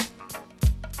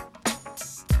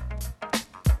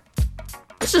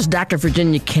This is Dr.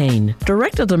 Virginia Kane,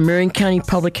 Director of the Marion County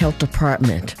Public Health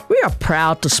Department. We are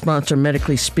proud to sponsor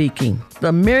Medically Speaking.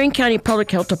 The Marion County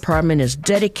Public Health Department is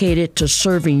dedicated to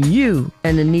serving you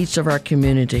and the needs of our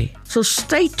community. So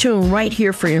stay tuned right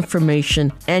here for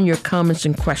information and your comments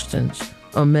and questions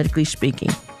on Medically Speaking.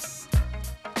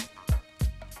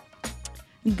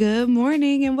 Good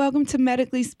morning and welcome to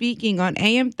Medically Speaking on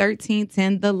AM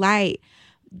 1310 The Light.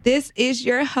 This is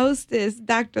your hostess,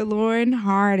 Dr. Lauren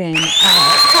Harden,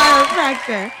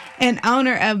 chiropractor and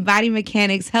owner of Body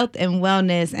Mechanics Health and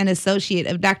Wellness and associate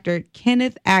of Dr.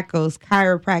 Kenneth Ackles,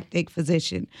 chiropractic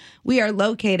physician. We are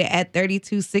located at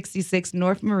 3266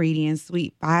 North Meridian,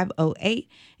 Suite 508,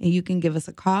 and you can give us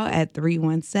a call at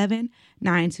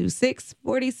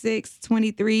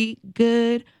 317-926-4623.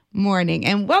 Good morning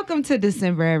and welcome to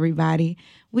December, everybody.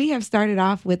 We have started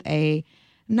off with a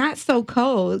not so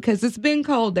cold because it's been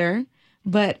colder,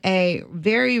 but a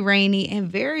very rainy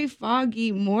and very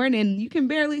foggy morning. You can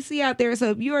barely see out there.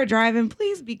 So if you are driving,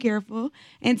 please be careful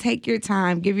and take your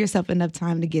time. Give yourself enough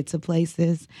time to get to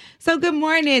places. So good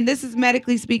morning. This is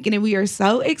Medically Speaking, and we are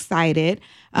so excited.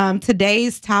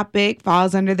 Today's topic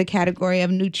falls under the category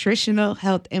of nutritional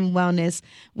health and wellness.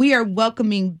 We are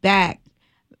welcoming back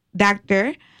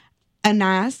Dr.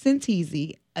 Anas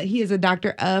Santisi. He is a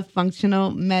doctor of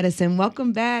functional medicine.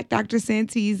 Welcome back, Dr.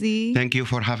 Santisi. Thank you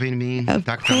for having me,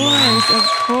 Dr. Lauren. Of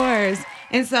course.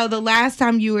 And so the last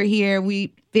time you were here,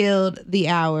 we filled the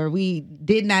hour. We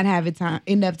did not have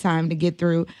enough time to get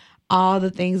through all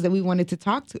the things that we wanted to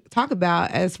talk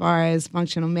about as far as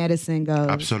functional medicine goes.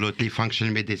 Absolutely.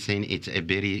 Functional medicine, it's a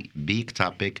very big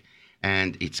topic,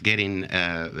 and it's getting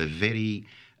very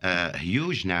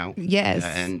huge now. Yes.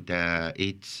 And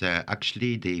it's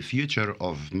actually the future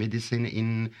of medicine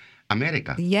in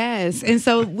America. Yes. And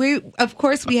so we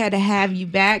had to have you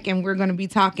back, and we're going to be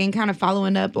talking, kind of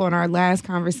following up on our last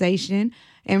conversation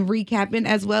and recapping,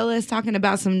 as well as talking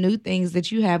about some new things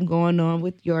that you have going on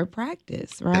with your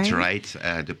practice, right? That's right.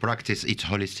 The practice, it's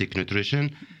holistic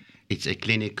nutrition. It's a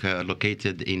clinic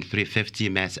located in 350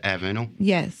 Mass Avenue.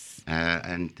 Yes.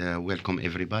 And welcome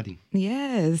everybody.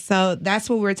 Yes. So that's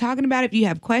what we're talking about. If you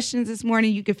have questions this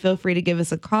morning, you can feel free to give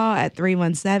us a call at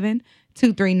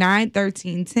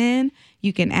 317-239-1310.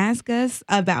 You can ask us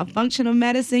about functional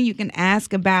medicine. You can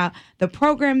ask about the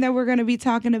program that we're going to be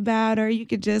talking about, or you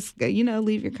could just,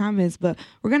 leave your comments. But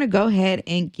we're going to go ahead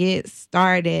and get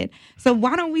started. So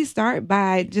why don't we start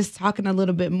by just talking a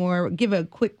little bit more, give a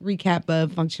quick recap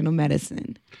of functional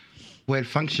medicine. Well,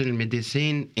 functional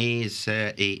medicine is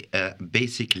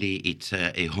basically it's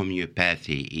a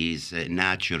homeopathy, is a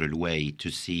natural way to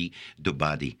see the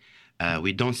body.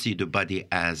 We don't see the body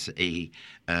as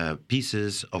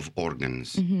pieces of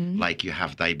organs. Mm-hmm. Like you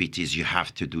have diabetes, you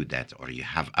have to do that, or you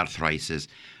have arthritis.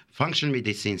 Functional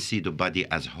medicine see the body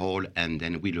as whole, and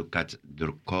then we look at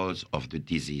the cause of the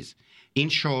disease. In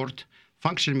short,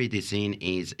 functional medicine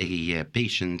is a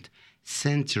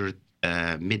patient-centered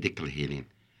medical healing.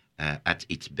 At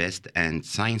its best, and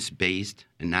science-based,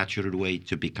 a natural way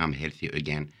to become healthy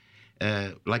again.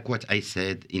 Like what I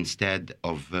said, instead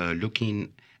of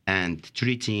looking and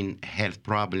treating health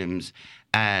problems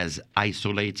as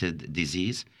isolated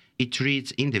disease, it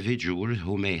treats individuals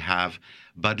who may have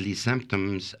bodily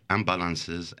symptoms,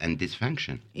 imbalances, and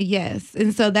dysfunction. Yes.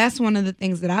 And so that's one of the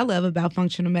things that I love about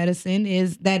functional medicine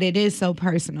is that it is so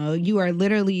personal. You are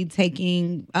literally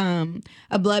taking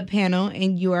a blood panel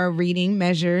and you are reading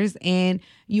measures and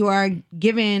you are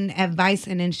giving advice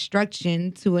and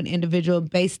instruction to an individual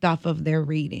based off of their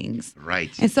readings.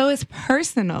 Right. And so it's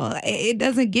personal. It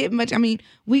doesn't get much. I mean,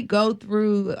 we go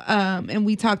through and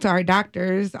we talk to our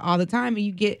doctors all the time, and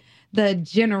you get the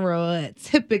general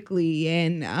typically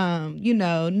and,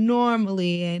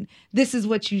 normally, and this is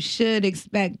what you should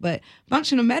expect. But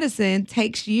functional medicine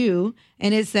takes you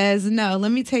and it says, no,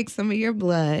 let me take some of your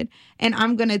blood and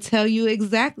I'm going to tell you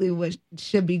exactly what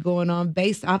should be going on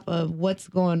based off of what's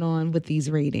going on with these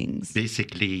readings.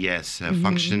 Basically, yes.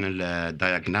 Functional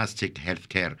diagnostic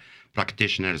healthcare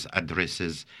practitioners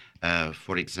addresses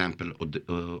for example,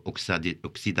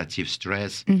 oxidative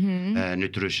stress,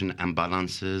 nutrition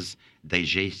imbalances,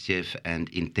 digestive and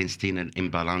intestinal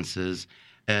imbalances,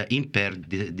 impaired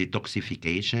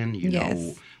detoxification,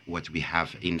 know, what we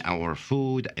have in our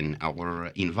food and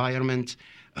our environment,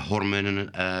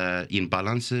 hormonal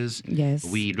imbalances. Yes.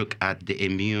 We look at the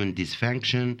immune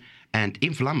dysfunction and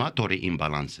inflammatory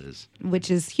imbalances.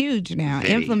 Which is huge now.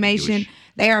 Very inflammation, huge.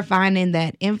 They are finding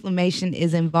that inflammation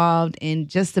is involved in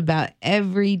just about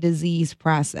every disease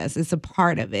process. It's a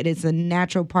part of it. It's a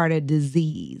natural part of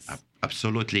disease.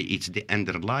 Absolutely, it's the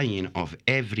underlying of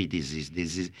every disease.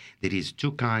 There is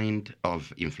two kind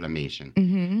of inflammation,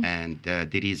 and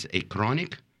there is a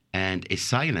chronic and a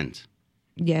silent.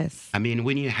 Yes. I mean,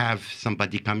 when you have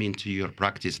somebody come into your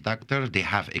practice, doctor, they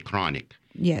have a chronic.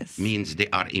 Yes. Means they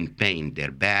are in pain,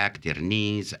 their back, their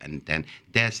knees, and then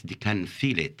they can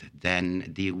feel it.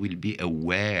 Then they will be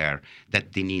aware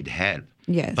that they need help.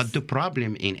 Yes. But the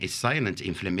problem in a silent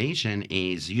inflammation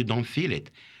is you don't feel it,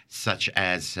 such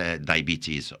as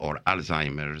diabetes or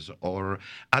Alzheimer's or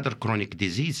other chronic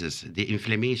diseases. The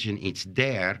inflammation is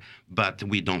there, but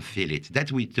we don't feel it.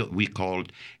 That we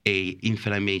called a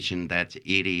inflammation that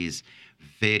it is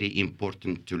very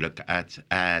important to look at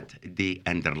the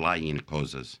underlying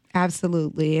causes.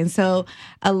 Absolutely. And so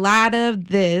a lot of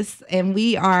this, and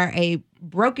we are a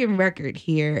broken record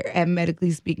here at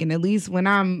Medically Speaking, at least when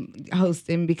I'm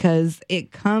hosting, because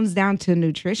it comes down to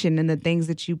nutrition and the things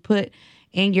that you put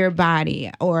in your body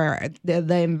or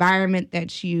the environment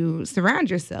that you surround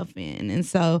yourself in. And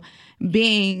so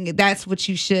that's what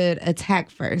you should attack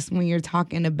first when you're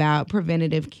talking about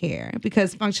preventative care,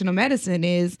 because functional medicine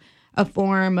is a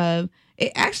form of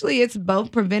it's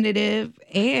both preventative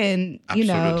and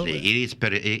Absolutely.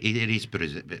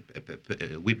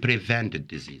 We prevent the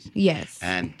disease. Yes.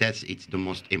 And it's the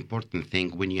most important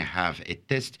thing. When you have a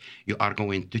test, you are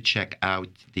going to check out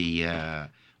the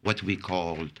what we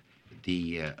called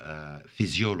the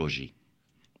physiology.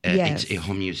 Yes. It's a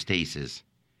homeostasis.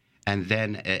 And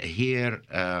then here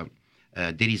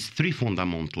there is three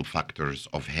fundamental factors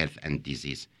of health and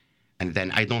disease. And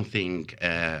then I don't think,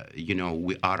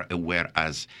 we are aware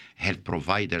as health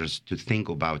providers to think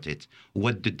about it,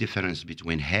 what the difference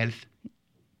between health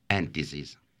and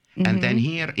disease. And then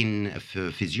here in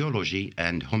physiology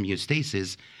and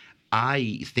homeostasis,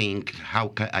 I think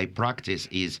how I practice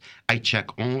is I check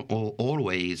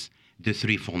always the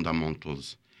three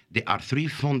fundamentals. There are three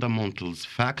fundamentals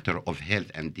factor of health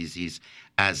and disease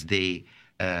as they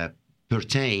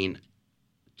pertain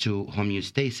to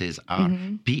homeostasis are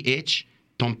pH,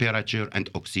 temperature, and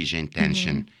oxygen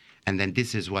tension. And then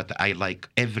this is what I like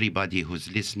everybody who's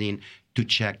listening to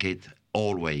check it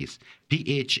always.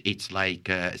 pH, it's like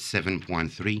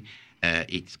 7.3.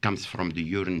 It comes from the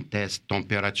urine test.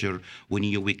 Temperature, when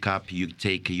you wake up, you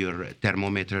take your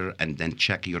thermometer and then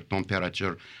check your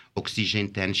temperature. Oxygen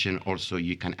tension, also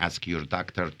you can ask your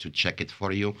doctor to check it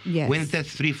for you. Yes. When the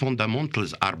three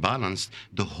fundamentals are balanced,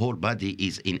 the whole body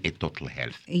is in a total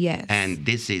health. Yes. And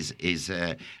this is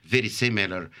very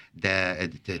similar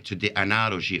to the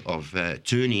analogy of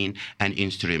tuning an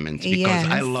instrument, because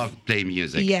I love playing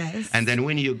music. Yes. And then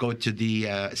when you go to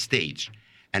the stage,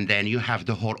 and then you have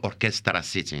the whole orchestra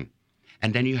sitting.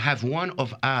 And then you have one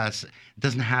of us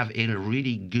doesn't have a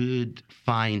really good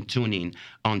fine tuning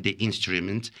on the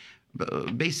instrument.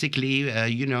 Basically,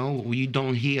 you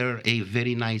don't hear a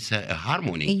very nice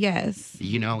harmony. Yes.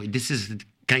 This is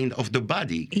kind of the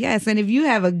body. Yes, and if you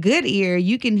have a good ear,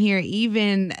 you can hear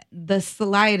even the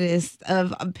slightest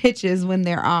of pitches when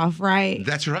they're off, right?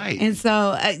 That's right. And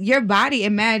so your body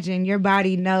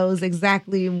knows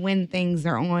exactly when things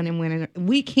are on and when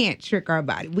we can't trick our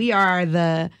body. We are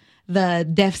the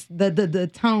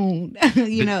tone,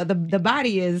 the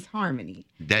body is harmony.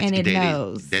 And it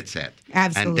knows. That's it.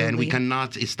 Absolutely. And then we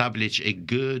cannot establish a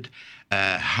good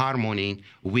harmony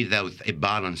without a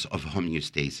balance of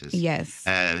homeostasis. Yes.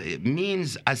 It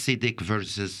means acidic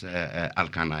versus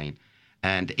alkaline.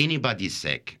 And anybody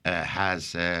sick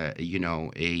has, a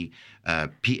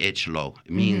pH low.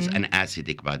 It means an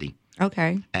acidic body.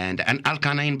 Okay. And an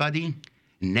alkaline body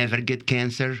never get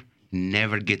cancer,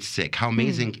 never get sick. How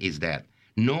amazing is that?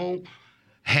 No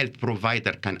health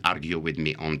provider can argue with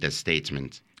me on this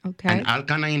statement. Okay. An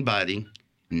alkaline body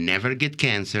never get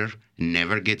cancer,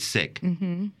 never get sick.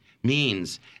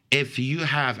 Means if you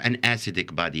have an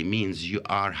acidic body, means you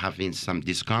are having some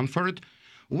discomfort.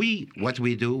 We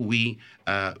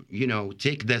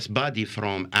take this body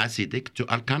from acidic to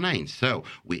alkaline. So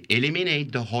we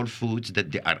eliminate the whole foods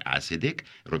that they are acidic,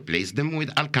 replace them with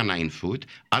alkaline food,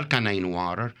 alkaline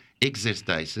water,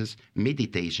 exercises,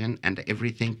 meditation, and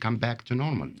everything come back to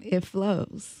normal. It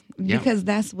flows because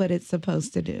that's what it's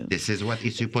supposed to do. This is what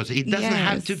it's supposed to. It doesn't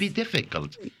have to be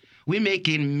difficult. We're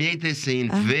making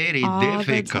medicine very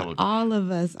difficult. All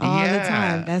of us, all the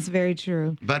time. That's very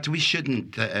true. But we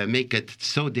shouldn't make it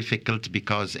so difficult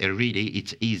because really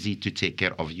it's easy to take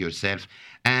care of yourself.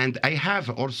 And I have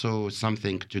also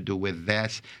something to do with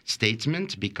this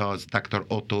statement because Dr.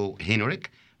 Otto Henrich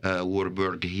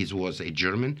Warburg. He was a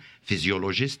German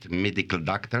physiologist, medical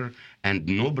doctor, and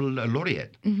Nobel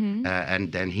laureate.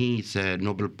 And then he's a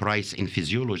Nobel Prize in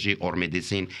Physiology or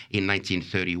Medicine in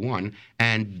 1931.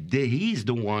 And he's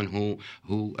the one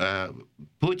who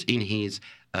put in his,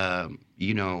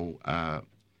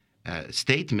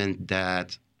 statement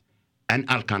that an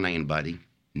alkaline body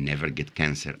never get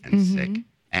cancer and sick.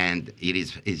 And it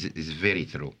is very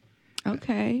true.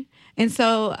 Okay. And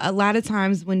so a lot of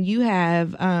times when you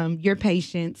have your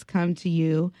patients come to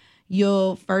you,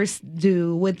 you'll first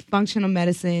do with functional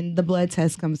medicine, the blood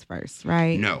test comes first,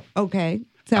 right? No. Okay.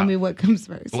 Tell me what comes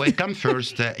first. What comes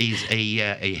first is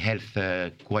a health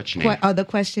questionnaire. The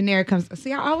questionnaire comes.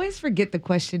 See, I always forget the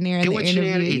questionnaire in The the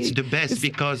questionnaire interview. is the best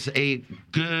because a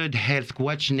good health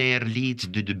questionnaire leads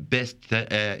to the best,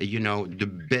 the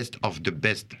best of the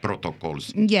best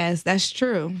protocols. Yes, that's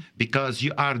true. Because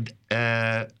you are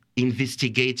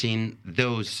investigating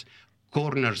those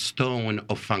cornerstone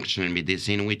of functional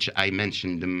medicine, which I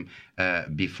mentioned them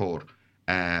before.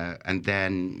 And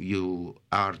then you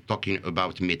are talking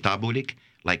about metabolic,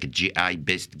 like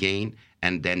GI-based gain.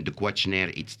 And then the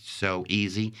questionnaire, it's so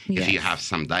easy. Yes. If you have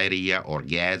some diarrhea or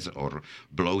gas or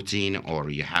bloating or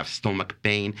you have stomach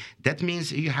pain, that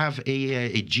means you have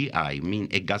a GI,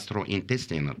 a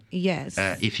gastrointestinal. Yes.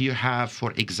 If you have,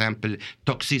 for example,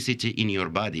 toxicity in your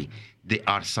body, there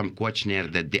are some questionnaire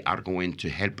that they are going to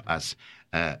help us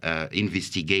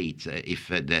investigate if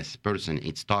this person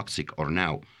is toxic or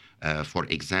no. For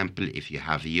example, if you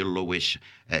have yellowish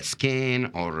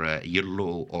skin or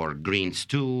yellow or green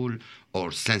stool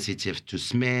or sensitive to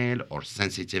smell or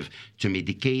sensitive to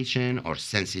medication or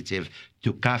sensitive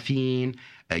to caffeine,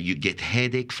 you get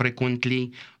headache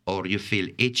frequently or you feel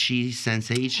itchy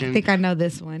sensation. I think I know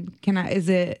this one.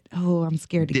 I'm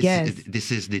scared to guess.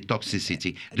 This is the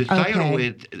toxicity. The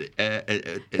thyroid...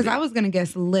 Because I was going to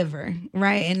guess liver,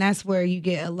 right? And that's where you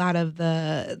get a lot of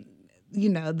the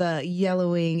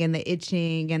yellowing and the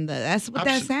itching and that's what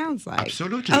that sounds like.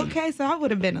 Absolutely. Okay, so I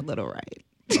would have been a little right.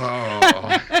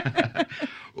 Oh.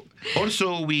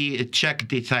 Also, we check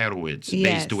the thyroid's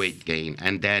based weight gain.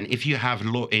 And then if you have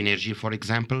low energy, for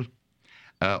example,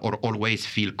 or always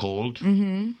feel cold,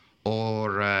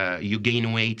 or you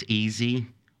gain weight easy,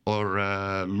 or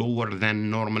lower than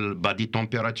normal body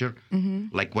temperature,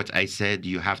 like what I said,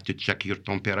 you have to check your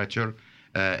temperature.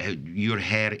 Your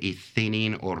hair is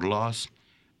thinning or loss,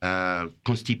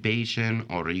 constipation,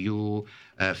 or you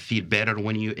feel better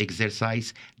when you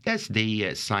exercise. That's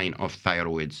the sign of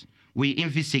thyroids. We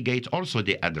investigate also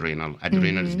the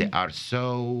adrenals. They are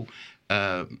so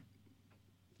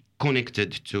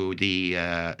connected to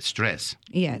the stress.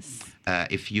 Yes.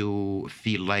 If you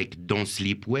feel like don't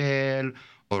sleep well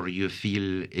or you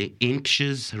feel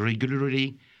anxious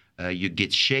regularly, you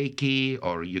get shaky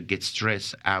or you get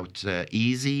stressed out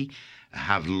easy,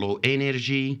 have low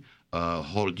energy,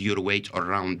 hold your weight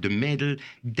around the middle.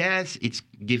 It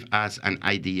gives us an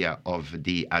idea of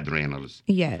the adrenals.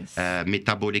 Yes.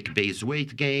 Metabolic based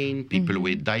weight gain, people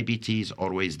with diabetes,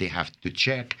 always they have to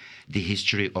check the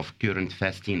history of current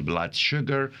fasting blood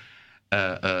sugar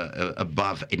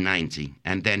above 90.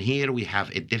 And then here we have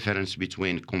a difference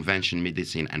between conventional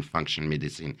medicine and functional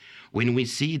medicine. When we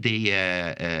see the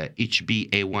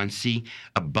HbA1c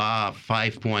above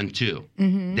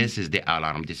 5.2, this is the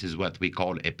alarm. This is what we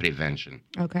call a prevention.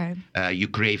 Okay. You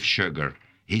crave sugar,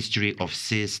 history of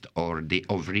cyst or the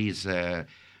ovaries,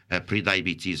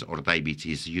 prediabetes or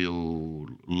diabetes.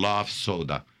 You love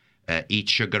soda. Eat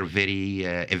sugar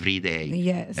every day.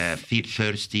 Yes. Feel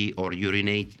thirsty or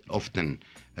urinate often.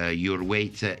 Your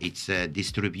weight it's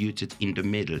distributed in the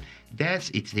middle.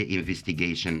 It's the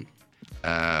investigation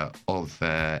of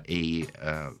a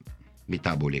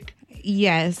metabolic.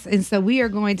 Yes. And so we are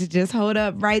going to just hold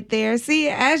up right there. See,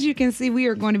 as you can see, we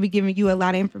are going to be giving you a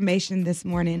lot of information this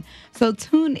morning. So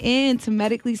tune in to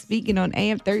Medically Speaking on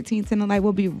AM 1310 The Light.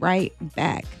 We'll be right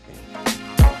back.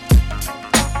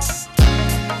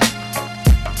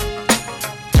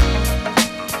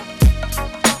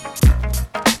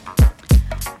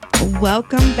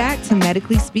 Welcome back to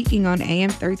Medically Speaking on AM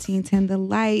 1310 The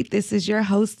Light. This is your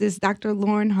hostess, Dr.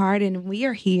 Lauren Hart, and we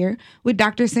are here with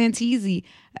Dr. Santisi,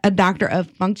 a doctor of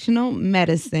functional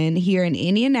medicine here in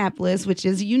Indianapolis, which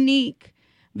is unique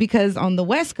because on the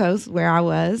West Coast where I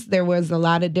was, there was a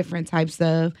lot of different types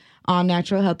of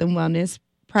natural health and wellness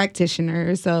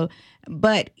practitioners.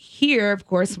 But here, of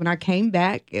course, when I came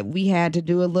back, we had to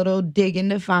do a little digging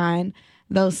to find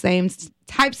those same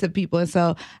types of people. And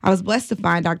so I was blessed to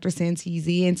find Dr.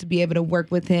 Santisi and to be able to work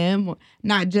with him,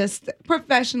 not just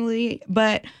professionally,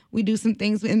 but we do some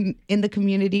things in the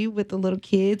community with the little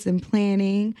kids and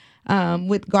planning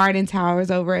with garden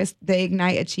towers over at the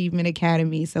Ignite Achievement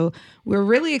Academy. So we're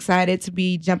really excited to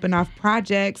be jumping off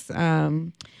projects.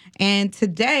 And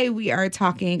today we are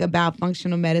talking about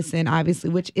functional medicine, obviously,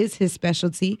 which is his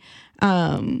specialty.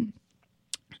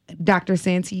 Dr.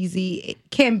 Santisi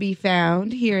can be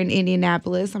found here in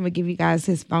Indianapolis. I'm going to give you guys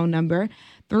his phone number,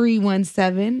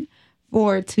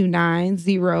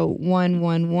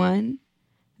 317-429-0111.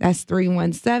 That's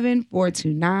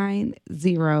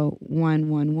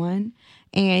 317-429-0111.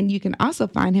 And you can also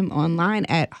find him online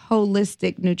at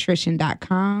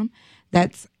holisticnutrition.com.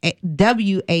 That's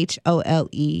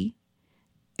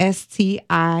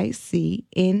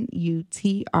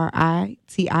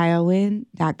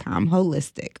WHOLESTICNUTRITION.com.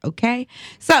 Holistic. Okay.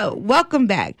 So welcome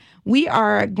back. We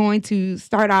are going to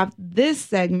start off this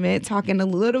segment talking a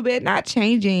little bit, not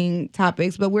changing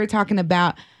topics, but we're talking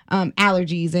about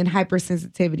allergies and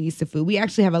hypersensitivities to food. We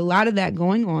actually have a lot of that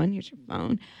going on. Here's your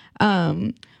phone.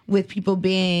 With people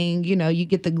being, you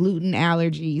get the gluten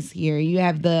allergies here. You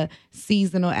have the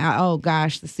seasonal, the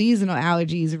seasonal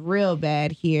allergies real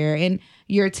bad here. And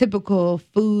your typical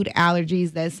food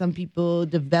allergies that some people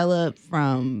develop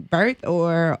from birth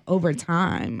or over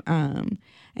time.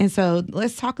 And so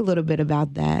let's talk a little bit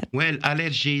about that. Well,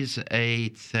 allergies,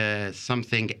 it's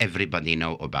something everybody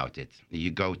know about it.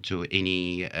 You go to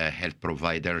any health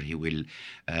provider, he will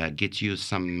get you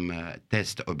some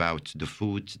test about the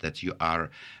foods that you are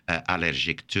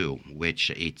allergic to,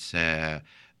 which it's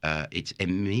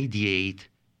immediate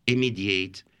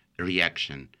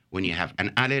reaction. When you have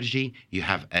an allergy, you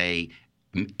have a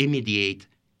immediate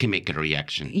chemical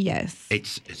reaction. Yes.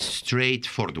 It's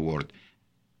straightforward.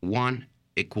 1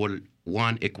 plus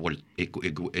 1 equal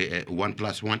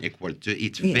 2.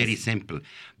 It's very simple.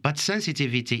 But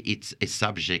sensitivity, it's a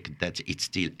subject that it's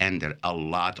still under a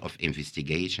lot of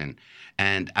investigation.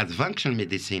 And at functional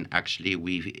medicine, actually,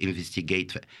 we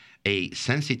investigate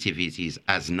sensitivities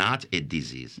as not a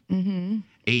disease. Mm-hmm.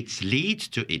 It leads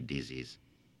to a disease.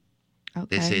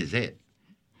 Okay. This is it.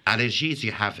 Allergies,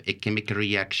 you have a chemical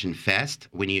reaction fast.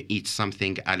 When you eat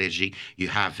something allergy, you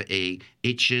have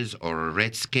itches or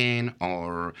red skin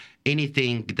or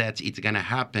anything that it's going to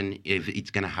happen if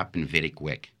it's going to happen very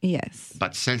quick. Yes.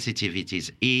 But sensitivities,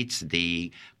 it's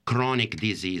the chronic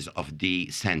disease of the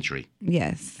century.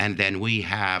 Yes. And then we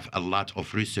have a lot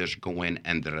of research going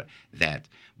under that.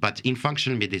 But in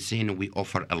functional medicine, we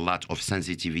offer a lot of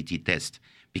sensitivity tests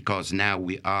because now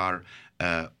we are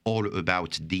all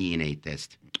about DNA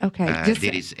test. Okay.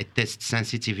 There is a test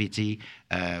sensitivity.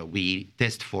 We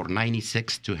test for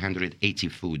 96 to 180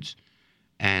 foods.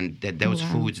 And those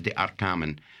foods, they are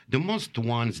common. The most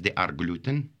ones, they are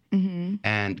gluten. Mm-hmm.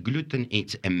 And gluten,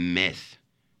 it's a myth.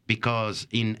 Because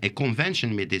in a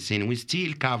conventional medicine, we're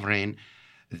still covering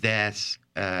this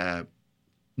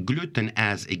gluten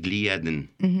as a gliadin.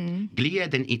 Mm-hmm.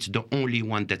 Gliadin, it's the only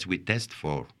one that we test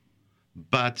for.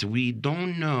 But we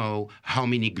don't know how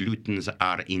many glutens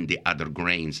are in the other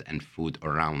grains and food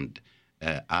around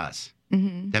us.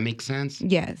 Mm-hmm. That makes sense?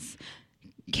 Yes.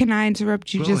 Can I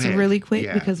interrupt you just really quick?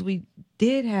 Yeah. Because we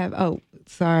did have,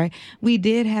 we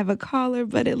did have a caller,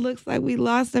 but it looks like we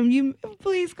lost him. You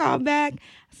please call back.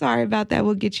 Sorry about that.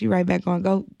 We'll get you right back on.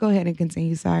 Go ahead and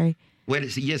continue. Sorry. Well,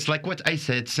 yes, like what I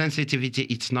said, sensitivity,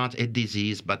 it's not a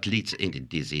disease, but leads in a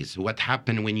disease. What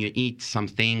happens when you eat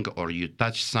something or you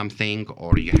touch something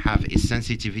or you have a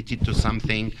sensitivity to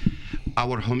something,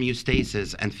 our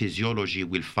homeostasis and physiology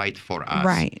will fight for us.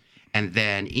 Right. And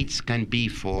then it can be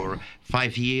for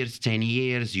 5 years, 10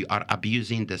 years, you are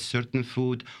abusing the certain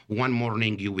food. One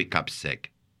morning you wake up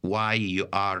sick. Why? You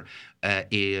are,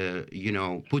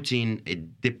 putting a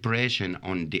depression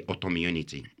on the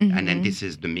autoimmunity. Mm-hmm. And then this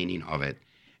is the meaning of it.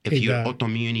 If your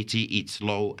autoimmunity is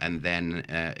low and then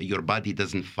your body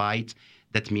doesn't fight,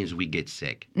 that means we get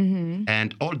sick. Mm-hmm.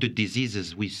 And all the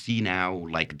diseases we see now,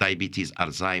 like diabetes,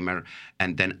 Alzheimer,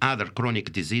 and then other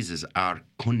chronic diseases are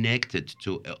connected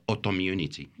to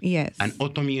autoimmunity. Yes. An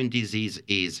autoimmune disease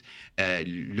is,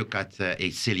 look at a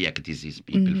celiac disease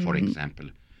people, mm-hmm. for example.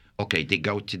 Okay, they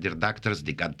go to their doctors,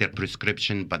 they got their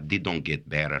prescription, but they don't get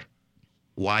better.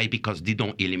 Why? Because they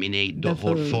don't eliminate the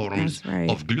whole forms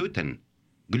of gluten.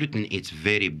 Gluten is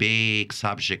very big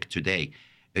subject today.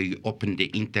 You open the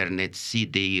internet, see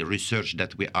the research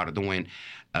that we are doing.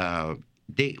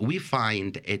 We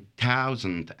find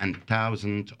 1,000 and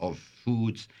thousands of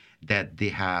foods that they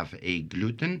have a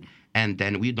gluten, and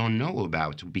then we don't know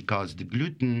about, because the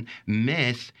gluten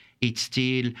myth, it's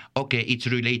still, okay, it's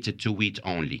related to wheat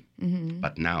only.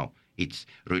 But now it's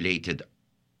related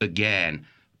again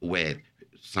with,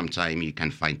 sometimes you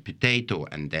can find potato,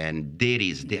 and then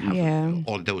dairies, they have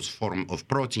all those form of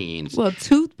proteins. Well,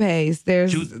 toothpaste,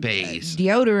 there's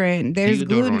deodorant, there's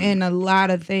gluten in a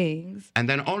lot of things. And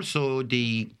then also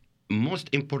the most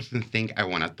important thing I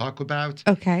want to talk about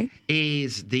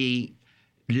is the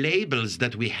labels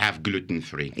that we have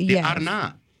gluten-free. They are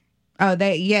not. Oh,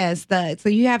 so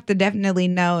you have to definitely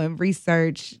know and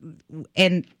research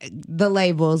and the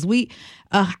labels.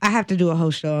 I have to do a whole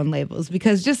show on labels,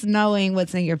 because just knowing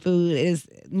what's in your food is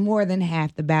more than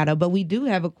half the battle. But we do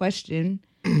have a question.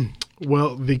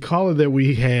 Well, the caller that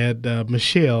we had,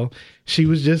 Michelle, she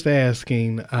was just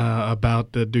asking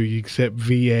about do you accept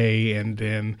VA, and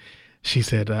then she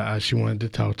said she wanted to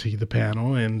talk to the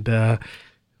panel, and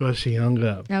well, she hung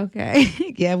up. Okay.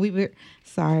 Yeah, we were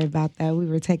sorry about that. We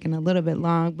were taking a little bit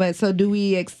long. But so do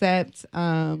we accept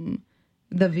the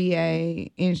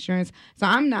VA insurance? So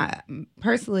I'm not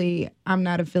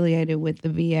affiliated with the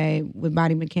VA, with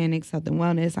Body Mechanics Health and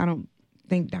Wellness. I don't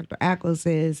think Dr. Ackles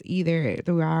is either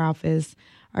through our office.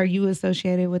 Are you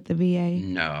associated with the VA?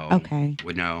 No. Okay.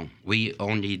 No. We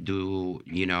only do,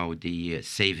 the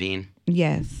saving.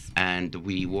 Yes. And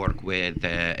we work with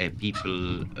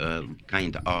people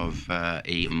kind of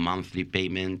a monthly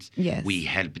payment. Yes. We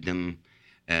help them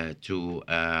to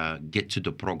get to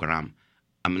the program.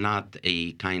 I'm not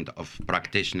a kind of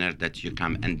practitioner that you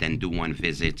come and then do one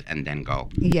visit and then go.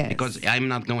 Yes. Because I'm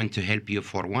not going to help you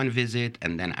for one visit,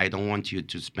 and then I don't want you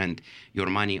to spend your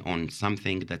money on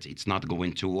something that it's not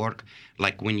going to work.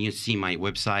 Like when you see my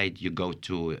website, you go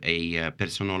to a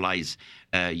personalize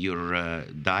your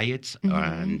diets,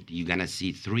 and you're going to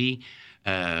see 3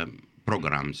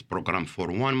 programs: program for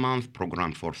 1 month,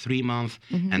 program for 3 months,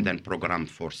 and then program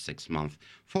for 6 months.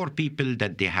 For people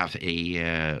that they have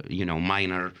a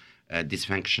minor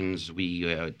dysfunctions, we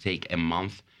take a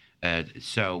month.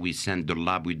 So we send the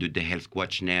lab, we do the health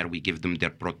questionnaire, we give them their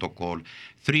protocol.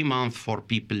 3 months for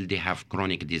people they have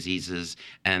chronic diseases,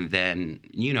 and then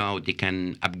they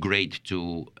can upgrade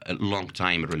to a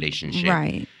long-time relationship.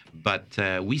 Right. But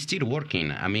we still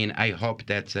working. I mean, I hope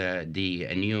that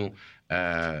the new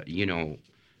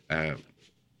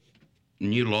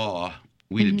new law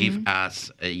will give us,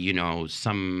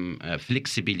 some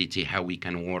flexibility how we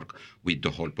can work with the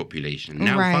whole population.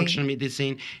 Now, functional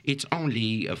medicine, it's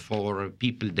only for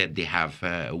people that they have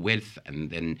wealth, and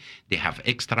then they have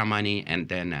extra money. And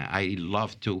then I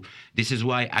love to, this is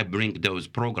why I bring those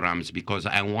programs, because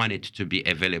I want it to be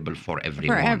available for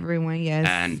everyone. For everyone, yes.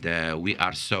 And we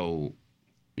are so,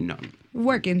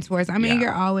 working towards. I mean,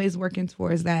 you're always working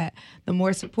towards that. The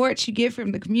more support you get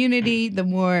from the community, the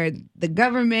more the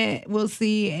government will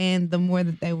see, and the more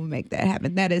that they will make that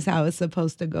happen. That is how it's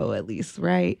supposed to go, at least,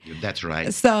 right? That's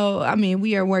right. So, I mean,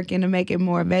 we are working to make it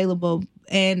more available.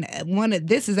 And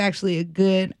this is actually a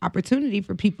good opportunity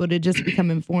for people to just become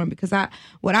informed, because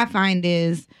what I find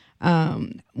is,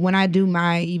 when I do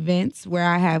my events where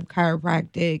I have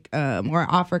chiropractic or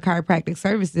offer chiropractic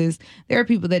services, there are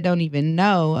people that don't even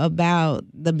know about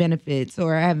the benefits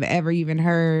or have ever even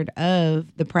heard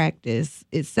of the practice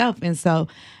itself. And so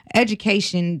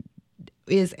education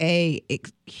is a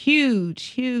huge,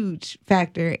 huge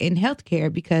factor in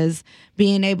healthcare, because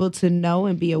being able to know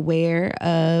and be aware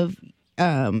of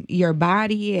your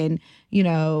body and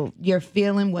you're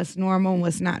feeling what's normal and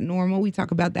what's not normal. We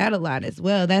talk about that a lot as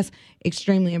well. That's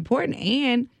extremely important.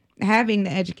 And having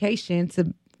the education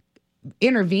to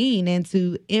intervene and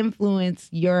to influence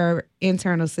your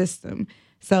internal system.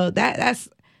 So that's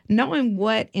knowing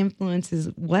what influences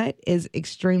what is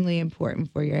extremely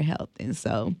important for your health. And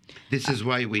so this is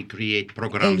why we create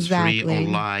programs free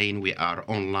online. We are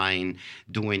online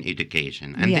doing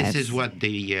education. And this is what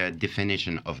the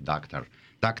definition of doctor.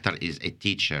 Doctor is a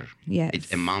teacher. Yes.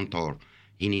 It's a mentor.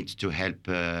 He needs to help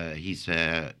his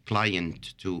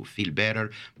client to feel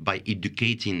better by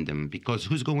educating them, because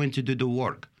who's going to do the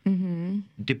work?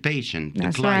 The patient,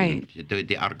 the client. Right.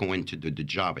 They are going to do the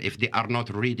job. If they are not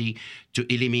ready to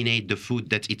eliminate the food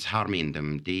that it's harming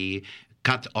them, they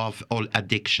cut off all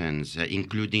addictions,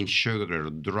 including sugar,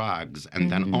 drugs,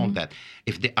 and then all that.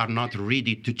 If they are not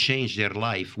ready to change their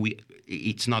life,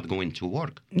 it's not going to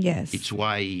work. Yes. It's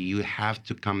why you have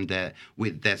to come there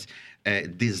with this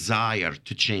desire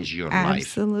to change your life.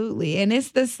 Absolutely. And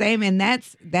it's the same, and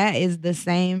that is the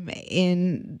same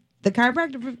in the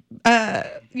chiropractic,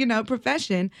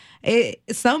 profession.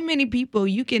 So many people,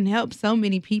 you can help so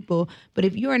many people, but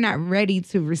if you are not ready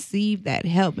to receive that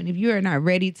help, and if you are not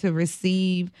ready to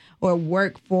receive or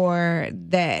work for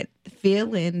that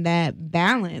feeling that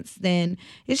balance, then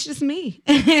it's just me.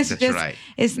 It's That's just right.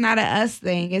 it's not a us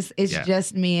thing. It's Yeah.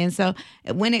 just me. And so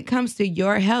when it comes to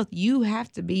your health, you have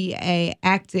to be a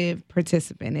active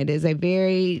participant.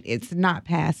 It's not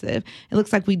passive. It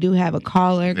looks like we do have a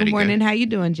caller. Very Good morning. good. How you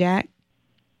doing, Jack?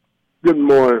 Good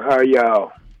morning. How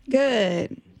y'all?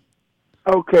 Good.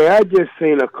 Okay, I just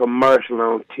seen a commercial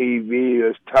on TV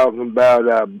that's talking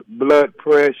about blood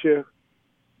pressure,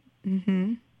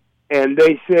 Mm-hmm. and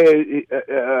they said,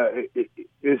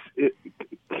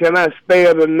 can I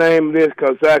spell the name of this?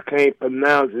 Because I can't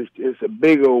pronounce it. It's a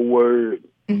big old word.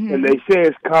 Mm-hmm. And they say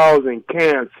it's causing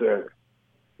cancer.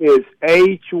 It's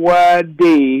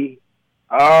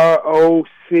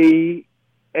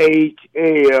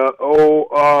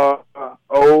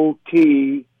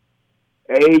HYDROCHLOROTHIZIDE.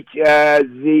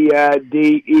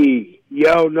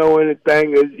 Y'all know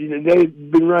anything?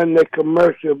 They've been running that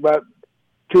commercial about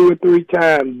 2 or 3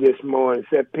 times this morning.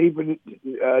 Said people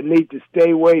need to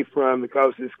stay away from it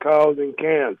because it's causing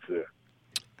cancer.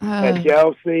 Have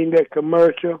y'all seen that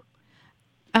commercial?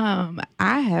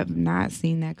 I have not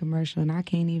seen that commercial, and I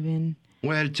can't even.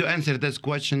 Well, to answer this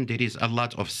question, there is a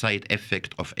lot of side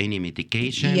effect of any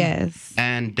medication. Yes.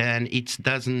 And then it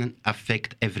doesn't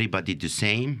affect everybody the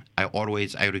same. I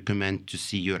recommend to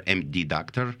see your MD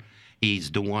doctor.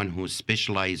 He's the one who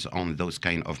specializes on those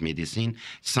kind of medicine.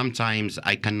 Sometimes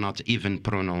I cannot even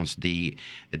pronounce the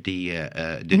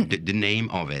name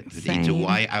of it. It's Same.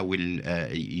 why I will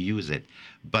use it.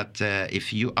 But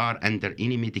if you are under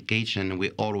any medication,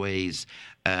 we always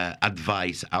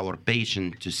advise our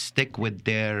patient to stick with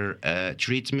their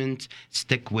treatment,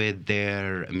 stick with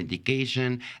their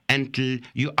medication until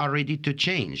you are ready to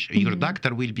change. Your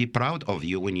doctor will be proud of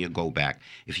you when you go back.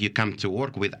 If you come to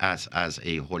work with us as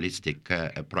a holistic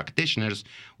practitioners,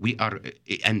 we are,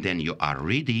 and then you are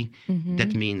ready.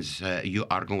 That means you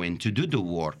are going to do the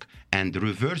work and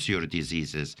reverse your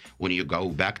diseases. When you go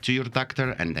back to your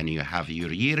doctor and then you have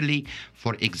your yearly,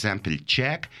 for example,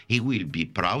 check, he will be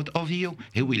proud of you.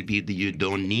 He will be, you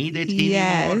don't need it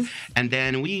anymore. Yes. And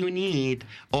then we need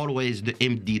always the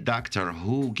MD doctor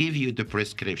who give you the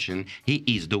prescription. He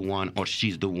is the one or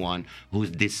she's the one who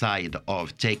decide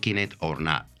of taking it or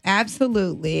not.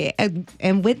 Absolutely.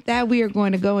 And with that, we are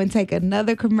going to go and take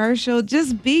another commercial.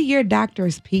 Just be your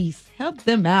doctor's peace. Help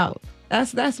them out.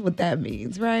 That's what that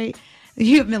means, right?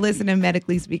 You've been listening to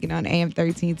Medically Speaking on AM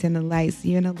 1310 The Light. See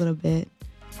you in a little bit.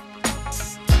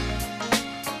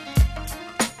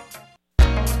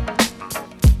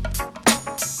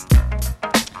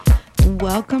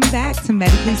 Welcome back to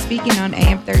Medically Speaking on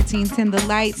AM 1310 The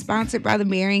Light, sponsored by the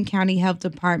Marion County Health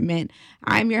Department.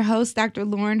 I'm your host, Dr.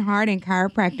 Lauren Hardin,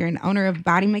 chiropractor and owner of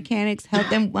Body Mechanics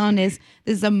Health and Wellness.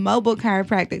 This is a mobile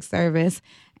chiropractic service,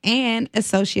 and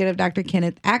associate of Dr.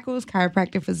 Kenneth Ackles,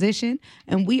 chiropractic physician,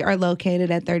 and we are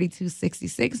located at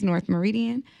 3266 North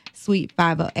Meridian, Suite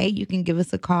 508. You can give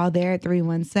us a call there at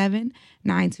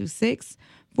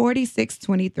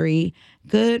 317-926-4623.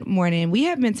 Good morning. We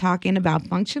have been talking about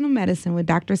functional medicine with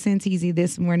Dr. Santisi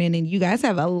this morning, and you guys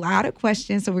have a lot of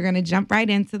questions, so we're going to jump right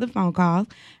into the phone call.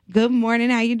 Good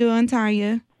morning. How you doing,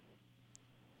 Tanya?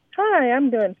 Hi, I'm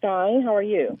doing fine. How are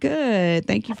you? Good.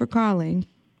 Thank you for calling.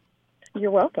 You're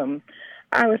welcome.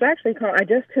 I was actually calling. I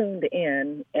just tuned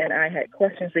in, and I had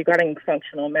questions regarding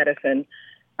functional medicine.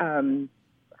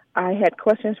 I had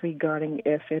questions regarding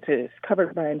if it is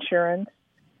covered by insurance.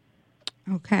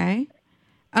 Okay.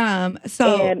 Go. I'm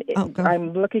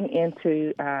looking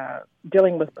into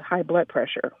dealing with high blood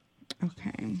pressure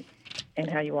Okay. and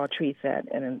how you all treat that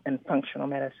in functional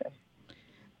medicine.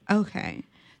 Okay.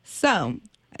 So,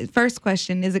 first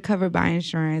question, is it covered by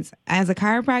insurance? As a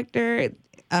chiropractor,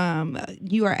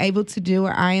 you are able to do,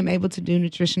 or I am able to do,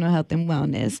 nutritional health and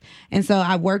wellness. And so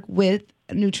I work with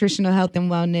nutritional health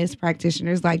and wellness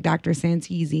practitioners like Dr.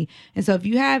 Santisi. And so if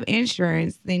you have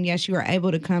insurance, then yes, you are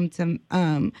able to come to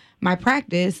my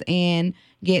practice and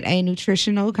get a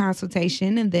nutritional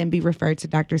consultation and then be referred to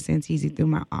Dr. Santisi through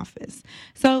my office.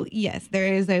 So yes,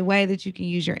 there is a way that you can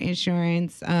use your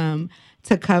insurance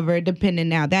to cover, depending.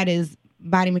 Now that is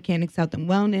Body Mechanics Health and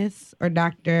Wellness or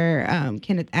Dr.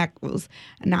 Kenneth Ackles.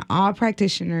 Not all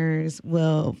practitioners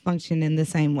will function in the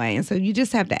same way. And so you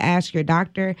just have to ask your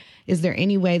doctor, is there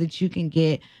any way that you can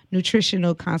get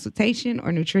nutritional consultation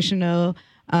or nutritional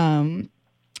health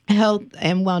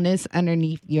and wellness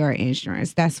underneath your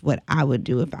insurance? That's what I would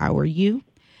do if I were you.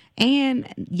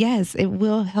 And yes, it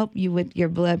will help you with your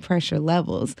blood pressure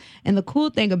levels. And the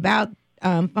cool thing about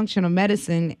functional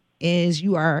medicine is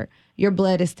your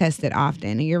blood is tested often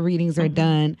and your readings are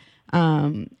done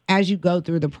as you go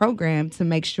through the program to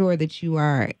make sure that you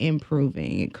are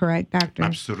improving. Correct, doctor?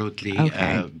 Absolutely.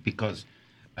 Okay. Because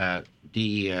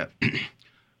The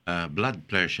blood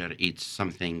pressure, it's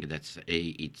something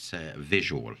it's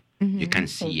visual. You can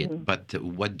see it, but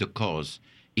what the cause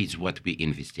is what we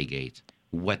investigate.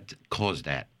 What caused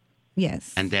that?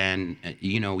 Yes. And then,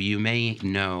 you may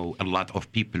know a lot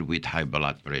of people with high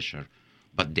blood pressure,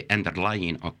 but the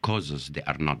underlying causes, they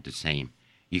are not the same.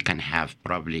 You can have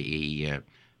probably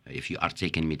if you are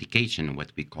taking medication,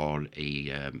 what we call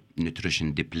a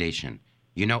nutrition depletion.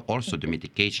 Also the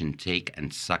medication take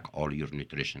and suck all your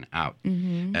nutrition out.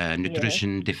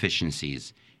 Nutrition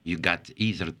deficiencies, you got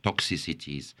either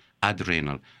toxicities,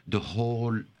 adrenal, the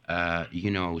whole,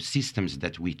 systems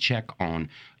that we check on.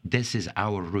 This is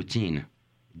our routine.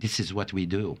 This is what we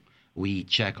do. We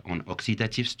check on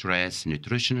oxidative stress,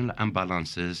 nutritional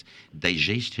imbalances,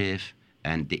 digestive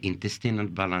and the intestinal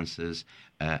balances,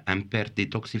 impaired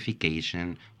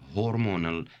detoxification,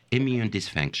 hormonal, immune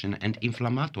dysfunction, and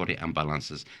inflammatory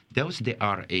imbalances. Those, they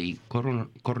are a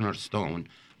cornerstone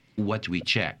what we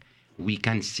check. We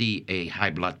can see a high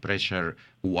blood pressure.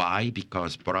 Why?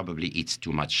 Because probably it's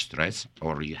too much stress,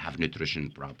 or you have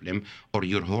nutrition problem, or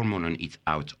your hormone is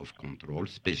out of control,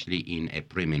 especially in a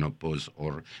premenopause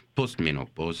or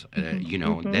postmenopause.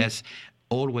 There's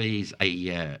always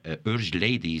I urge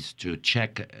ladies to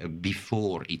check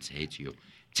before it hits you.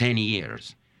 10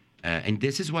 years. And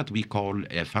this is what we call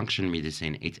functional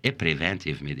medicine. It's a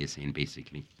preventive medicine,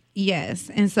 basically.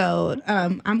 Yes. And so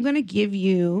I'm going to give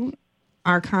you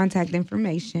our contact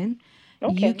information.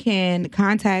 Okay. You can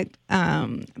contact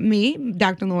me,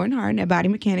 Dr. Lauren Harden, at Body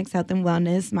Mechanics Health and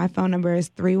Wellness. My phone number is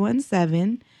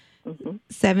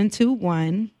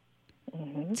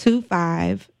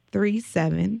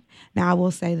 317-721-2537. Now, I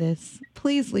will say this.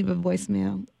 Please leave a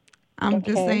voicemail. I'm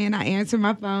just saying, I answer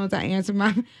my phones. I answer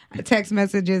my text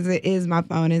messages. It is my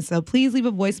phone. And so please leave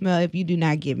a voicemail if you do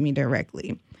not get me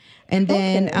directly. And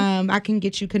then I can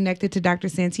get you connected to Dr.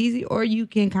 Santisi, or you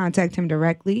can contact him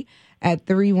directly at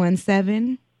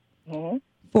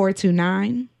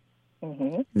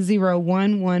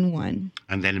 317-429-0111.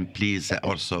 And then please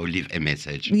also leave a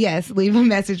message. Yes, leave a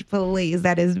message, please.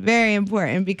 That is very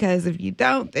important, because if you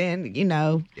don't, then,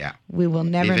 we will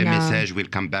never know. Leave a message. We'll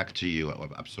come back to you.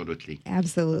 Absolutely.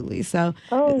 Absolutely. So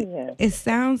it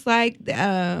sounds like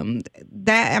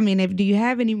do you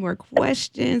have any more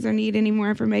questions or need any more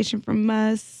information from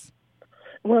us?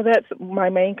 Well, that's my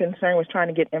main concern, was trying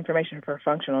to get information for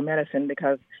functional medicine,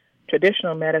 because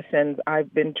traditional medicines,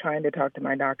 I've been trying to talk to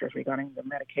my doctors regarding the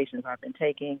medications I've been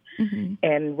taking.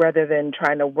 And rather than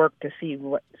trying to work to see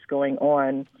what's going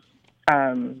on,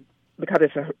 because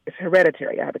it's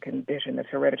hereditary, I have a condition that's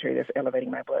hereditary that's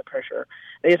elevating my blood pressure.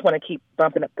 They just want to keep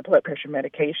bumping up the blood pressure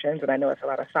medications, and I know it's a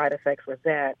lot of side effects with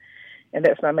that. And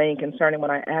that's my main concern. And when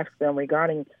I ask them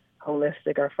regarding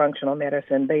holistic or functional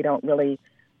medicine, they don't really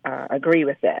agree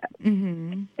with that.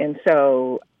 And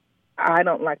so I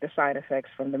don't like the side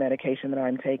effects from the medication that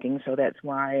I'm taking, so that's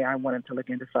why I wanted to look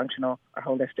into functional or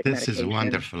holistic medication. This is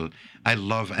wonderful. I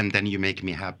love, and then you make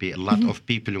me happy. A lot of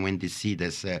people, when they see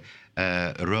this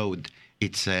road,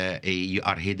 it's you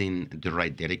are heading the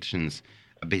right directions,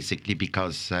 basically,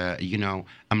 because, I'm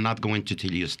not going to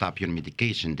tell you stop your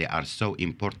medication. They are so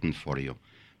important for you.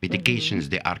 Medications,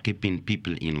 they are keeping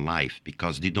people in life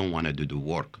because they don't want to do the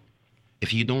work.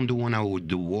 If you don't want to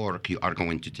do work, you are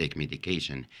going to take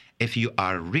medication. If you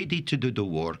are ready to do the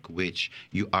work, which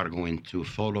you are going to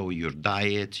follow your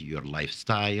diet, your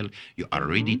lifestyle, you are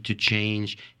ready to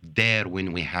change, there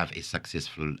when we have a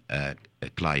successful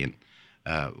client.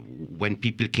 When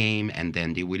people came and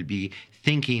then they will be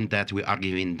thinking that we are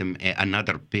giving them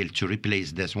another pill to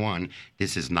replace this one,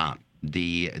 this is not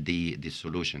the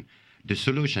solution. The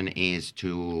solution is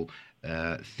to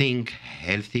think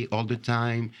healthy all the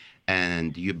time,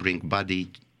 and you bring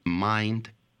body, mind,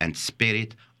 and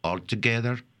spirit all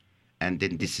together. And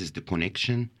then this is the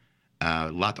connection.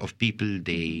 A lot of people,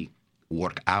 they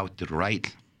work out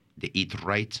right, they eat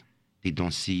right, they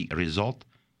don't see a result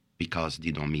because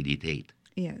they don't meditate.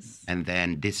 Yes. And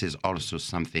then this is also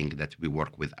something that we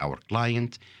work with our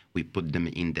client. We put them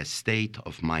in the state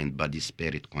of mind, body,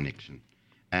 spirit connection.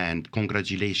 And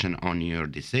congratulations on your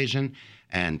decision.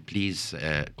 And please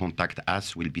contact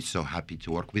us. We'll be so happy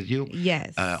to work with you.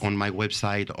 Yes. On my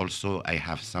website also, I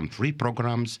have some free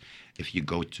programs. If you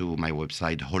go to my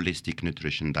website,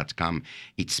 holisticnutrition.com,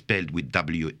 it's spelled with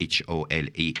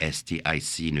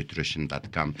WHOLESTIC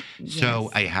nutrition.com. Yes.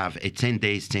 So I have a 10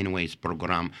 days, 10 ways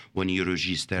program. When you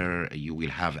register, you will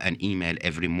have an email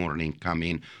every morning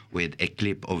coming with a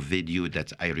clip of video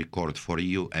that I record for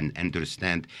you and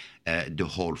understand the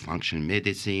whole functional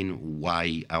medicine,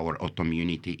 why our autoimmune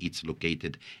immunity, it's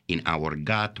located in our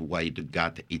gut. Why the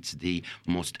gut? It's the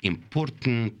most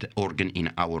important organ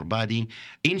in our body.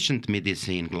 Ancient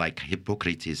medicine, like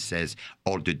Hippocrates says,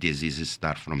 all the diseases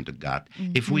start from the gut.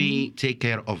 If we take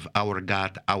care of our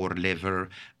gut, our liver,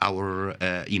 our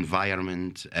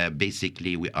environment,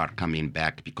 basically we are coming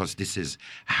back, because this is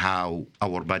how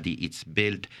our body is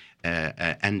built.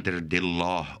 Under the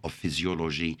law of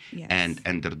physiology and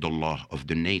under the law of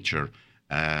the nature,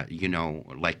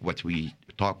 like what we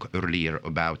talked earlier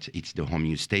about, it's the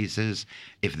homeostasis.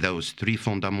 If those three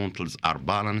fundamentals are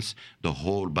balanced, the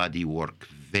whole body works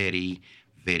very,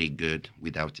 very good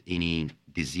without any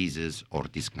diseases or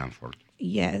discomfort.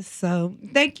 Yes. So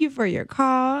thank you for your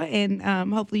call, and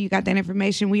hopefully you got that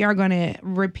information. We are going to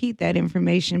repeat that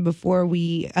information before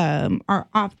we are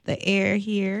off the air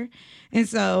here. And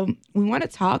so we want to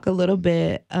talk a little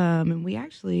bit, and we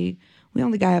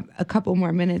only got a couple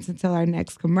more minutes until our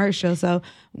next commercial. So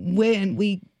when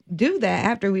we do that,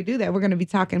 after we do that, we're going to be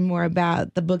talking more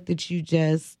about the book that you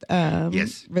just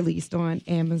released on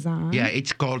Amazon. Yeah,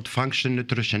 it's called Functional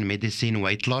Nutrition Medicine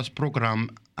Weight Loss Program.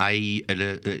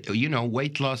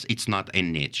 Weight loss, it's not a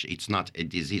niche, it's not a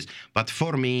disease, but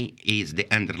for me is the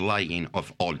underlying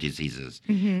of all diseases.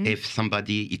 If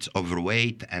somebody is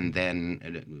overweight and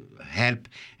then help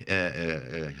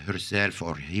herself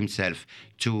or himself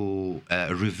to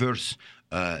reverse,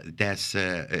 that's,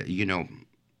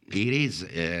 it is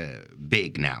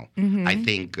big now. I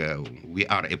think we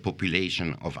are a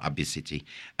population of obesity.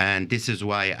 And this is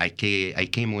why I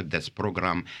came with this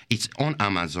program. It's on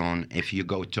Amazon. If you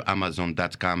go to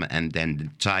Amazon.com and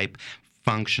then type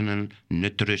Functional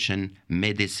Nutrition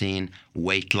Medicine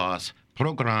Weight Loss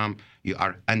Program,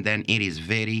 and then it is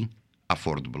very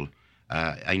affordable.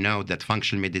 I know that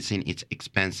functional medicine is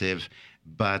expensive,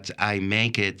 but I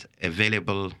make it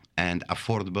available and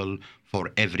affordable for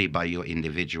every bio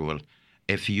individual.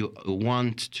 If you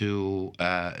want to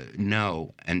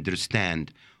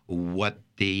understand what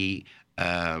the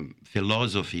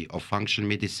philosophy of functional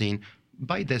medicine,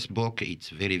 buy this book. It's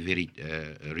very, very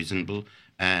reasonable,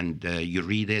 and you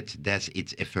read it.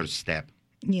 It's a first step.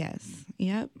 Yes.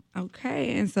 Yep.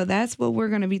 Okay. And so that's what we're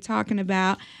going to be talking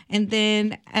about. And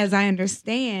then, as I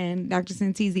understand, Dr.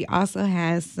 Santisi also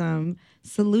has some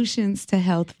solutions to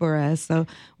health for us. So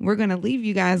we're going to leave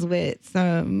you guys with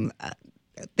some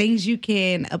things you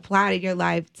can apply to your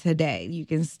life today. You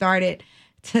can start it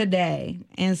today.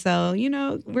 And so,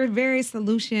 we're very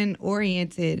solution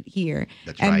oriented here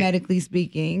at Medically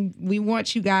Speaking. We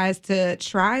want you guys to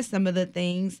try some of the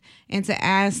things and to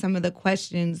ask some of the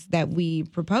questions that we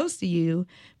propose to you,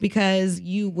 because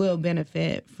you will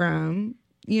benefit from,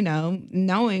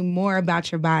 knowing more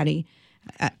about your body.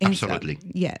 Absolutely.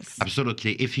 Yes.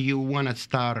 Absolutely. If you want to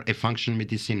start a functional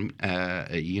medicine,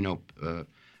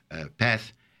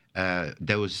 path,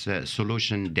 those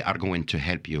solutions, they are going to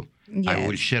help you. Yes. I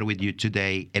will share with you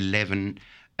today 11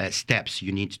 steps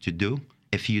you need to do.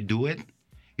 If you do it,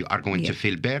 you are going to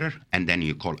feel better, and then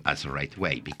you call us the right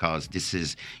way, because this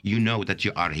is, that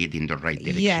you are heading the right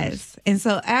direction. Yes. And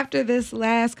so after this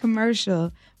last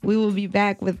commercial, we will be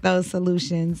back with those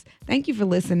solutions. Thank you for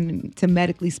listening to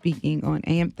Medically Speaking on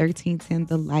AM 1310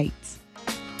 The Light.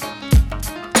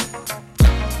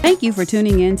 Thank you for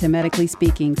tuning in to Medically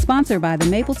Speaking, sponsored by the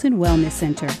Mapleton Wellness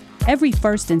Center. Every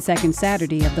first and second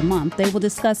Saturday of the month, they will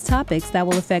discuss topics that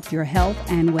will affect your health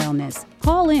and wellness.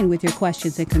 Call in with your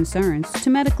questions and concerns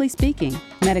to Medically Speaking.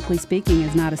 Medically Speaking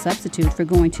is not a substitute for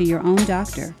going to your own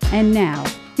doctor. And now,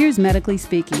 here's Medically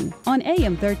Speaking on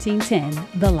AM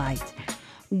 1310, The Light.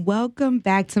 Welcome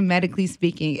back to Medically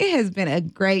Speaking. It has been a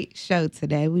great show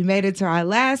today. We made it to our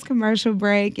last commercial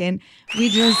break, and we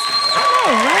just,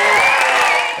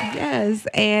 yes.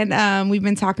 And we've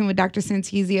been talking with Dr.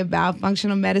 Santisi about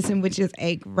functional medicine, which is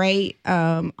a great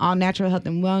all natural health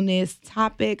and wellness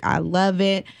topic. I love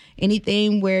it.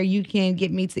 Anything where you can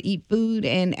get me to eat food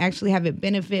and actually have it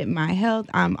benefit my health,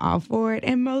 I'm all for it.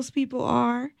 And most people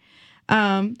are.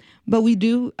 But we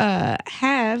do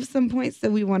have some points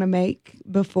that we want to make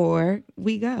before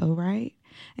we go, right?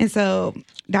 And so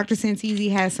Dr.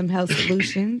 Santisi has some health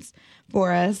solutions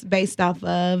for us based off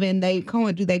of, and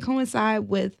do they coincide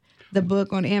with the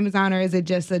book on Amazon, or is it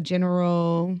just a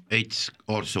general? It's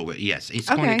also, yes, it's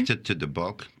connected to the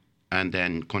book and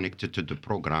then connected to the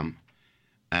program.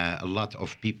 A lot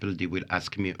of people, they will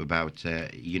ask me about,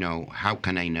 how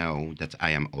can I know that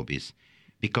I am obese?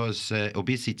 Because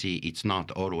obesity, it's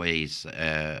not always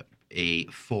a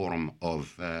form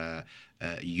of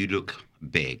you look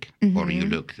big or you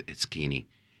look skinny.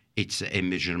 It's a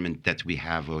measurement that we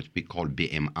have, what we call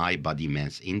BMI, body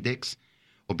mass index.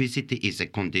 Obesity is a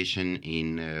condition in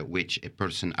which a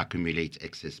person accumulates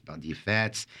excess body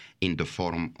fats in the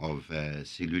form of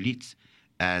cellulite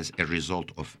as a result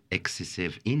of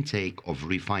excessive intake of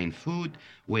refined food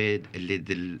with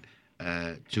little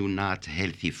to not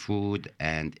healthy food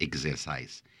and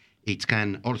exercise. It can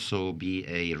also be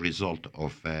a result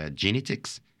of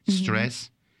genetics, stress,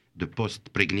 the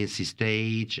post-pregnancy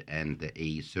stage, and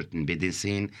a certain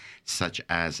medicine such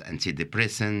as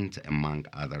antidepressant, among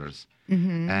others.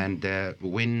 And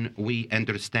when we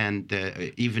understand,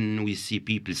 even we see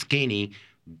people skinny,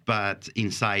 but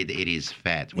inside it is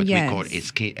fat. What we call a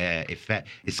skinny fat.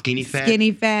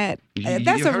 Skinny fat.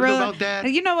 That's you a heard real. about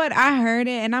that? You know what? I heard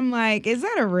it, and I'm like, is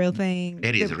that a real thing?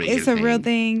 It is a real It's thing. a real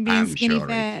thing. Being I'm skinny sure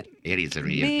fat. It is a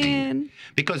real Man. thing.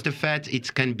 Because the fat, it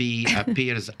can be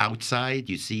appears outside.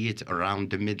 You see it around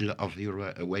the middle of your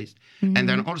waist, and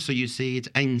then also you see it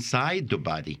inside the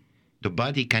body. The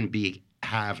body can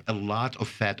have a lot of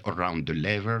fat around the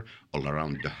liver, all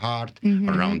around the heart,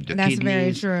 around the That's kidneys.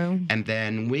 very true. And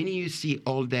then when you see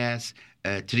all that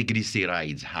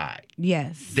triglycerides high,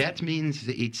 Yes. that means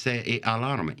it's a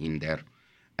alarm in there.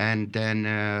 And then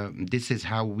this is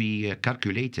how we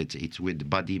calculate it. It's with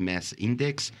body mass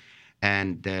index,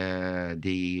 and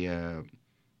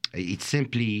it's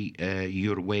simply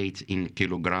your weight in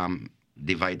kilogram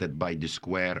divided by the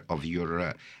square of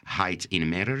your height in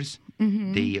meters.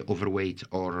 The overweight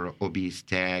or obese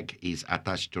tag is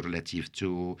attached to relative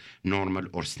to normal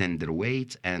or standard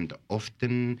weight and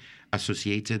often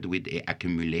associated with the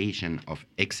accumulation of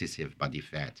excessive body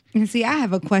fat. And see, I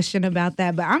have a question about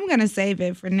that, but I'm going to save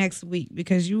it for next week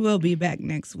because you will be back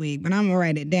next week. But I'm going to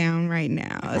write it down right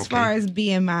now. As far as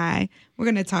BMI, we're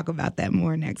going to talk about that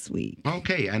more next week.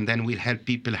 Okay, and then we'll help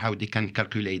people how they can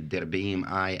calculate their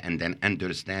BMI and then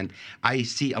understand. I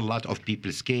see a lot of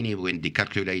people skinny when they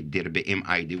calculate their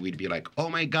BMI. They will be like, oh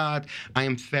my God, I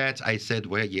am fat. I said,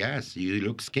 well, yes, you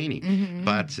look skinny.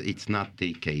 But it's not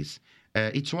the case.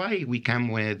 It's why we come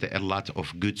with a lot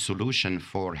of good solution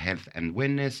for health and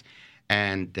wellness.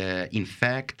 And in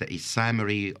fact, a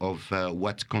summary of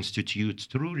what constitutes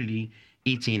truly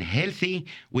eating healthy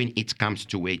when it comes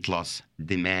to weight loss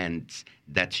demands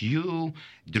that you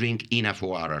drink enough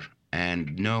water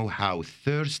and know how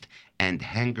thirst and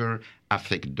hunger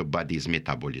affect the body's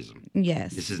metabolism.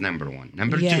 Yes. This is number one.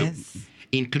 Number Yes. two,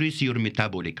 increase your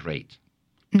metabolic rate.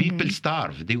 People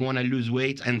starve. They want to lose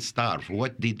weight and starve.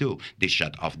 What they do? They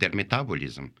shut off their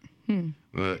metabolism.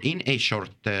 In a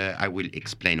short, I will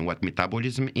explain what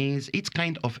metabolism is. It's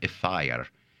kind of a fire.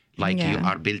 Like you Yeah.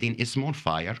 are building a small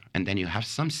fire, and then you have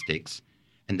some sticks,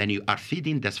 and then you are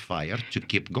feeding this fire to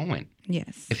keep going.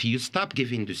 Yes. If you stop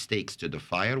giving the sticks to the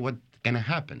fire, what's going to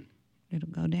happen?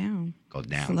 It'll go down. Go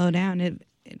down. Slow down.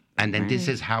 And then this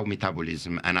Right. is how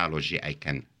metabolism analogy I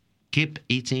can keep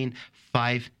eating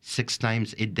 5-6 times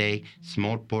a day,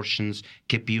 small portions,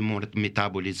 keep your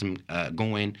metabolism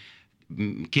going,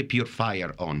 keep your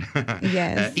fire on.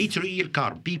 Yes. Eat real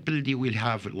carb. People, they will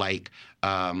have like,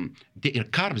 their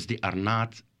carbs, they are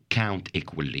not count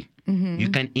equally. You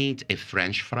can eat a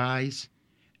French fries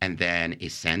and then a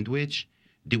sandwich.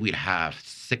 They will have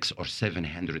 600 or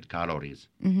 700 calories.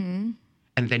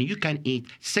 And then you can eat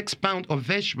 6 pounds of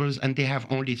vegetables and they have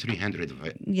only 300 of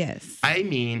it. Yes. I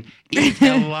mean, eat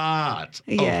a lot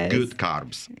Yes. of good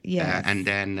carbs. Yes. And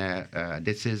then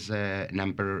this is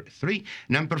number 3.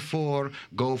 Number 4,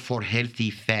 go for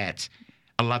healthy fats.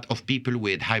 A lot of people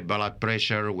with high blood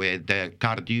pressure, with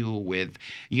cardio, with,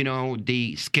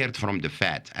 they scared from the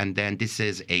fat. And then this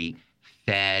is a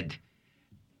fad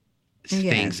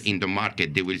things Yes. in the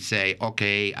market. They will say,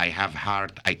 okay, I have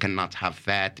heart, I cannot have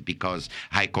fat because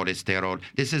high cholesterol.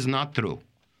 This is not true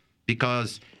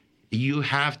because you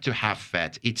have to have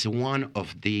fat. It's one of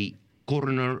the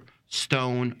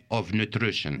cornerstone of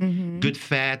nutrition. Good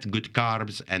fat, good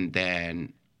carbs, and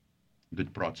then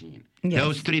good protein. Yes.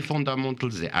 Those 3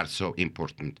 fundamentals, they are so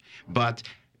important. But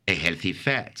a healthy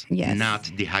fat, Yes. not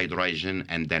dehydration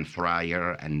and then fryer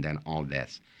and then all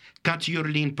this. Cut your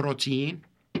lean protein,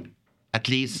 at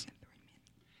least.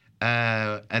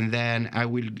 And then I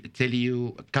will tell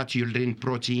you, cut your lean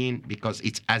protein because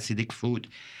it's acidic food.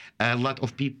 A lot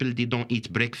of people, they don't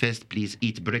eat breakfast. Please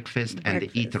eat breakfast and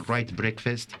eat the right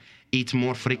breakfast. Eat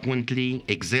more frequently,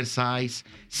 exercise,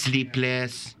 sleep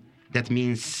less. That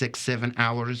means 6-7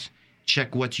 hours.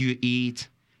 Check what you eat.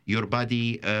 Your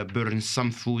body burns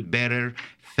some food better,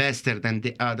 faster than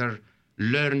the other.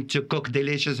 Learn to cook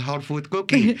delicious whole food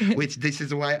cooking, which this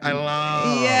is why I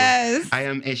love. Yes. I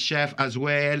am a chef as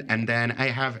well, and then I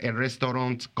have a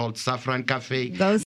restaurant called Saffron Cafe. Go